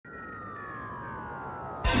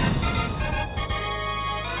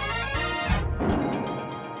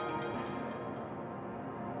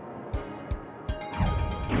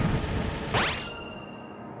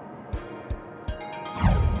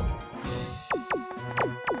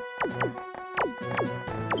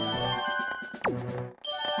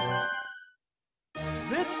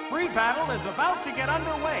battle is about to get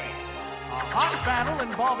underway. A hot battle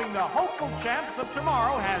involving the hopeful champs of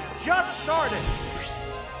tomorrow has just started.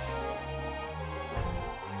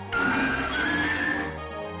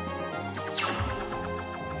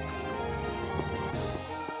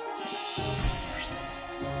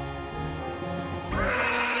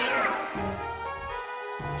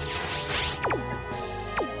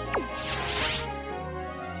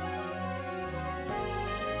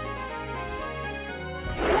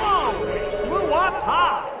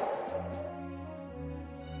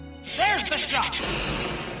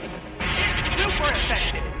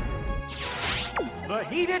 The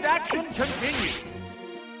heated action continues.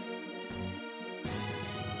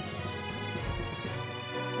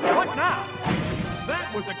 What now?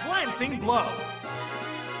 That was a glancing blow.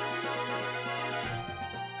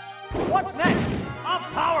 What's next? A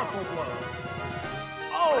powerful blow.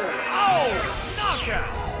 Oh, knockout!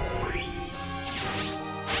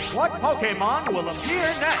 What Pokémon will appear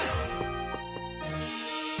next?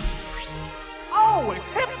 Oh, it's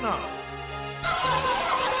Hypno!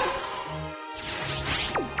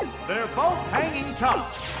 They're both hanging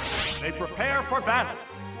tough. They prepare for battle.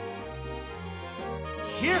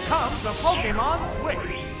 Here comes the Pokémon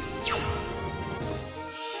switch.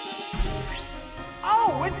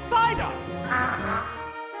 Oh, it's Psyduck!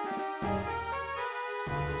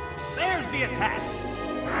 There's the attack.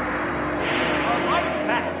 A light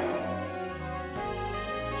attack.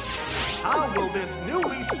 How will this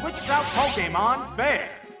newly switched out Pokémon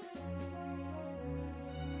fare?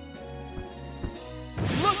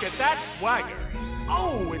 Look at that swagger.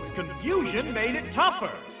 Oh, its confusion made it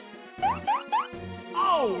tougher.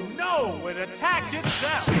 Oh no, it attacked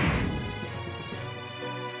itself.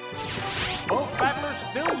 Both battlers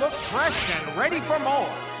still look fresh and ready for more.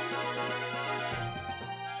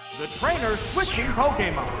 The trainer's switching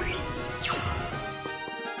Pokémon.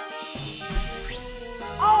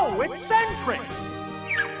 Oh, it's Sentret!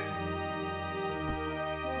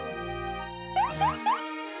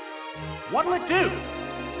 What'll it do?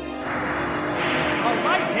 A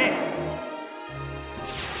light hit.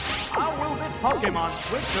 How will this Pokémon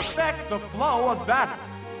switch affect the flow of battle?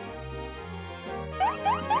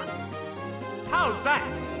 How's that?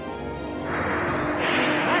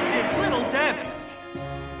 That did little damage.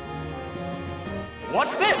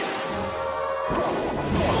 What's this?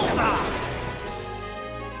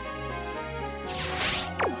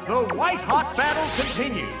 The white-hot battle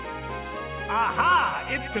continues. Aha!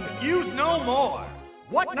 It's confused no more.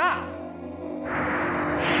 What now?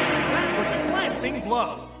 That was a glancing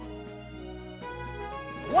blow.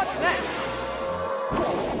 What's next?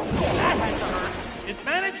 That had to hurt. It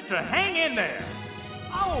managed to hang in there.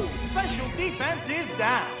 Oh, special defense is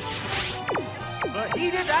down. The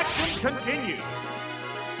heated action continues.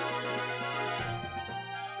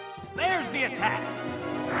 There's the attack.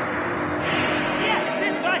 Yes,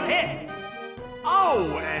 it's a hit.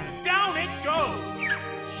 Oh, and down it goes.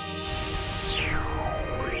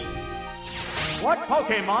 What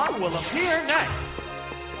Pokémon will appear next?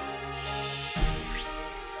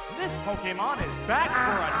 This Pokémon is back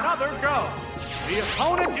for another go. The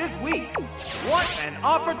opponent is weak. What an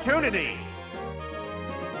opportunity.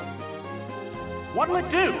 What'll it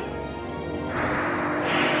do?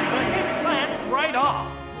 The hit lands right off.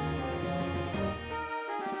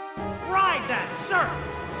 Ride that surf.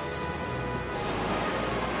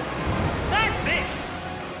 That's it.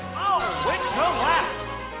 Oh, it collapsed.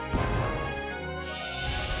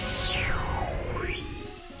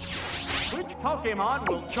 Which Pokémon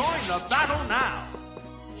will join the battle now?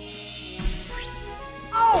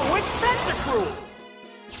 Oh, it's Tentacruel!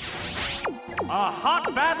 A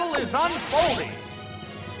hot battle is unfolding.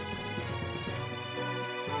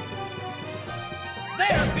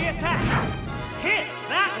 There's the attack. Hit!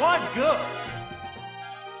 That was good.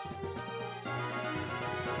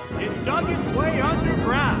 It dug its way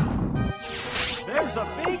underground. There's a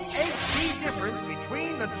big HP difference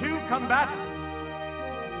between the two combatants.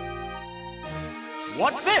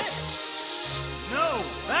 What's this? No,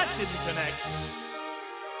 that didn't connect.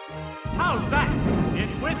 How's that? It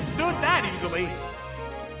withstood that easily.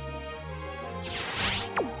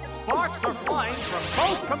 Sparks are flying from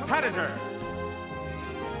both competitors.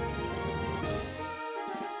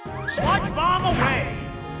 Sludge bomb away.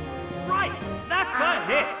 Right, that's a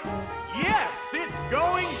hit. Yes, it's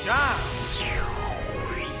going down.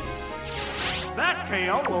 That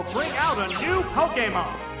KO will bring out a new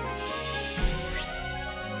Pokémon.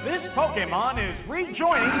 This Pokémon is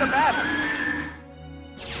rejoining the battle.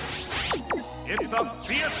 It's a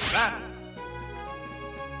fierce battle.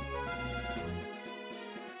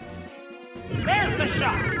 There's the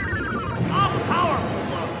shot. A powerful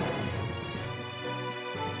blow.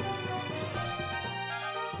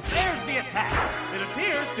 attack. It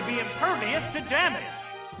appears to be impervious to damage.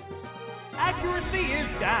 Accuracy is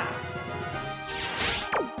down.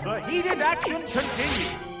 The heated action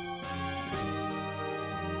continues.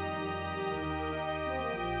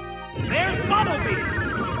 There's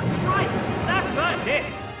BubbleBeam! Right, that's a hit!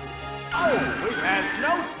 Oh, it has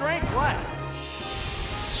no strength left.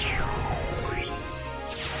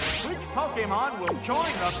 Which Pokémon will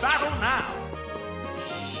join the battle now?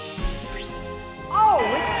 Oh,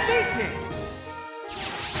 it's Seaking!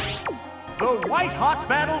 The white-hot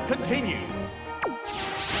battle continues.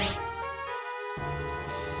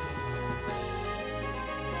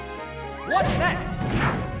 What's next?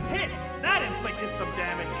 Hit! That inflicted some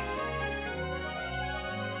damage.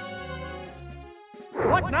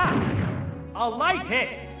 What now? A light hit.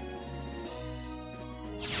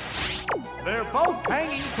 They're both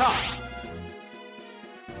hanging tough.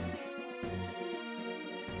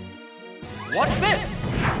 What's this?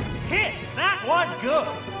 Hit! That was good.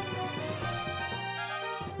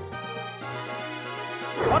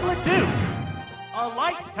 What'll it do? A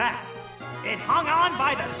light tap. It hung on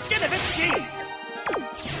by the skin of its teeth.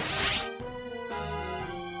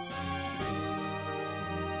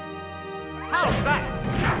 How's that?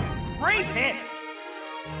 Great hit.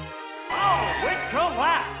 Oh, it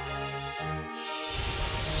collapsed.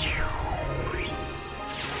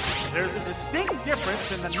 There's a distinct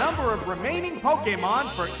difference in the number of remaining Pokémon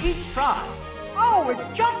for each side. Oh, it's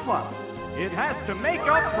Jumpluff. It has to make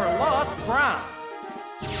up for lost ground.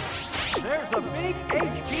 There's a big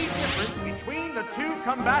HP difference between the two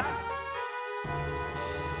combatants.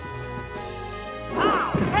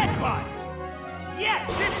 Ow! Headbutt! Yes,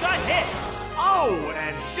 it's a hit! Oh,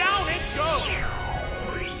 and down it goes!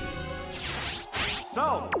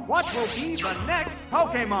 So, what will be the next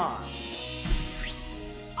Pokémon?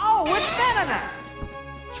 Oh, it's Venonat!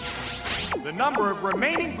 The number of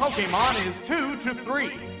remaining Pokémon is 2 to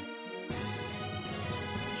 3.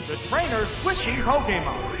 The trainer's switching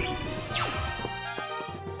Pokémon.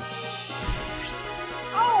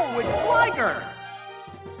 Oh, it's Gligar!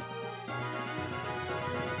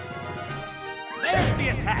 There's the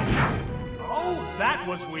attack. Oh, that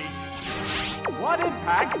was weak. What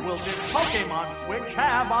impact will this Pokémon switch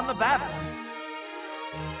have on the battle?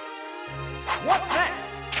 What's next?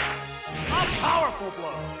 A powerful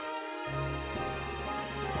blow.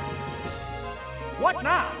 What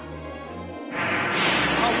now? A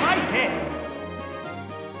light hit.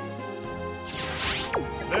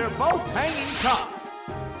 They're both hanging tough.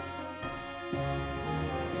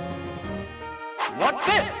 What's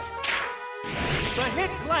this? The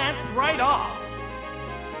hit glanced right off.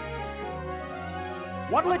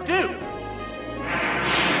 What'll it do? A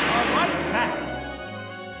light tap.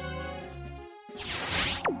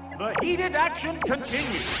 The heated action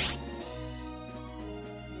continues.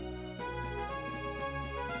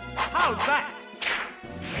 How's that?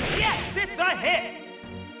 Yes, it's a hit.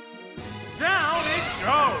 Down it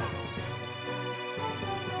goes.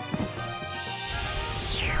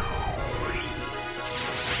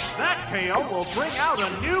 That KO will bring out a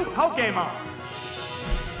new Pokémon.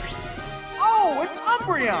 Oh, it's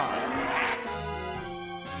Umbreon.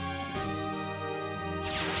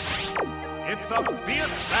 It's a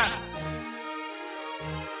fierce battle.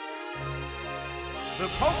 The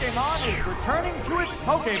Pokémon is returning to its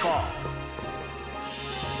Pokéball.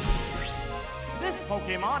 This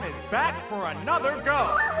Pokémon is back for another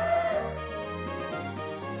go.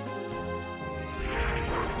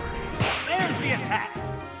 There's the attack.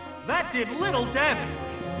 That did little damage.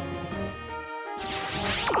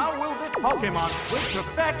 How will this Pokémon switch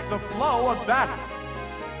affect the flow of battle?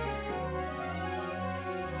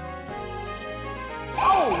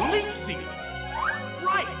 Oh, Leech!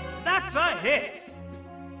 Right, that's a hit.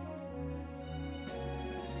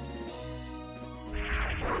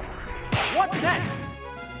 What's next?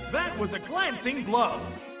 That was a glancing blow.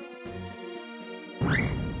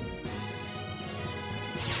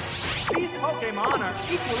 These Pokémon are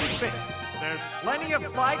equally fit. There's plenty of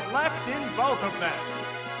fight left in both of them.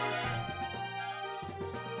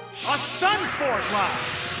 A Sun Spore Cloud!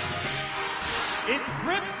 It's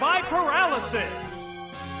gripped by paralysis!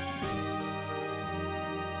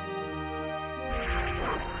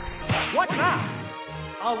 What now?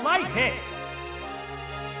 A light hit!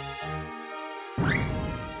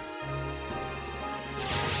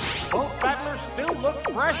 Both battlers still look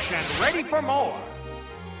fresh and ready for more.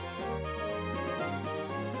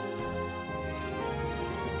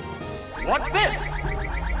 What's this?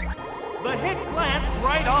 The hit glanced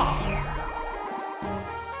right off.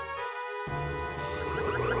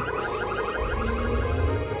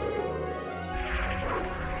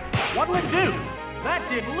 What'll it do? That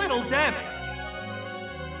did little damage.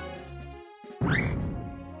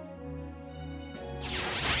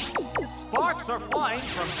 Sparks are flying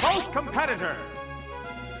from both competitors.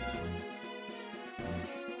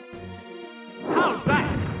 How's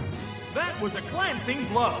that? That was a glancing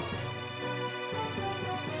blow.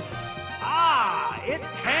 Ah, it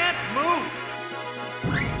can't move.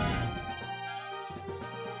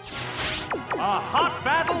 A hot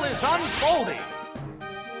battle is unfolding.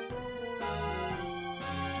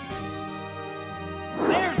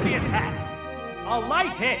 There's the attack. A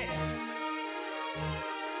light hit.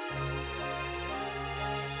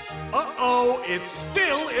 Uh-oh, it's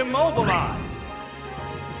still immobilized.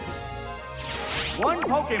 One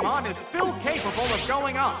Pokémon is still capable of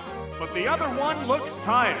going up, but the other one looks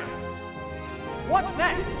tired. What's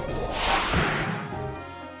next?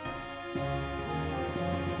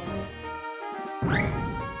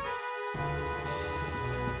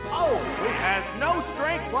 Oh, it has no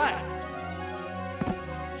strength left.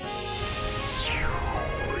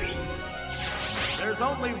 There's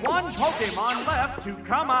only one Pokémon left to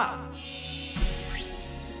come out.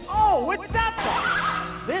 Oh, it's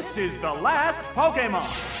Zapdos! This is the last Pokémon.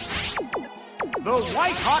 The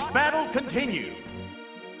white-hot battle continues.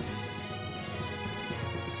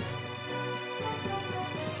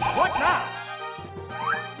 What now?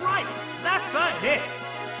 Right, that's a hit.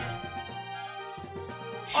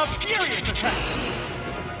 A furious attack.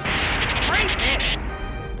 Great hit.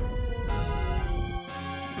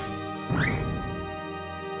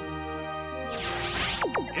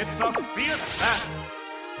 It's a fierce battle.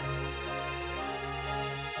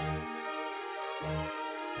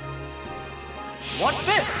 What's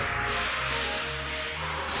this?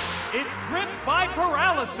 It's gripped by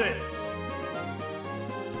paralysis.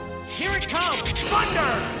 Here it comes!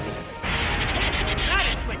 Thunder!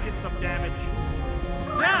 That inflicted some damage.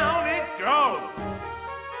 Down it goes!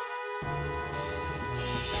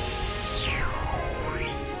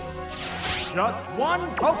 Just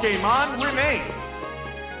one Pokémon remains.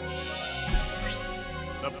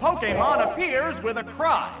 The Pokémon appears with a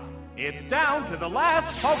cry. It's down to the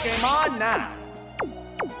last Pokémon now.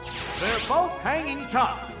 They're both hanging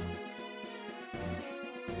tough.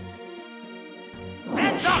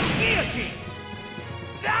 And the Guillotine!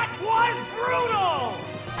 That was brutal!